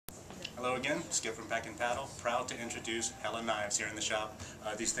Hello again, Skip from Pack and Paddle. Proud to introduce Helle Knives here in the shop.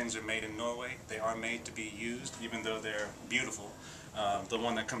 These things are made in Norway. They are made to be used, even though they're beautiful. The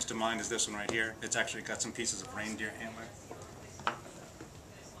one that comes to mind is this one right here. It's actually got some pieces of reindeer antler.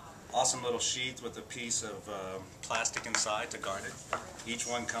 Awesome little sheath with a piece of plastic inside to guard it. Each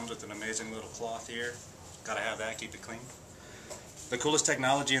one comes with an amazing little cloth here. Gotta have that, keep it clean. The coolest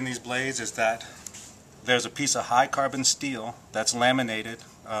technology in these blades is that there's a piece of high carbon steel that's laminated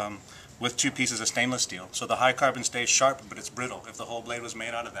with two pieces of stainless steel. So the high carbon stays sharp, but it's brittle. If the whole blade was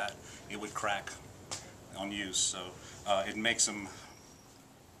made out of that, it would crack on use. So it makes them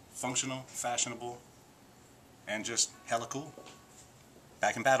functional, fashionable, and just hella cool.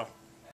 Pack and paddle.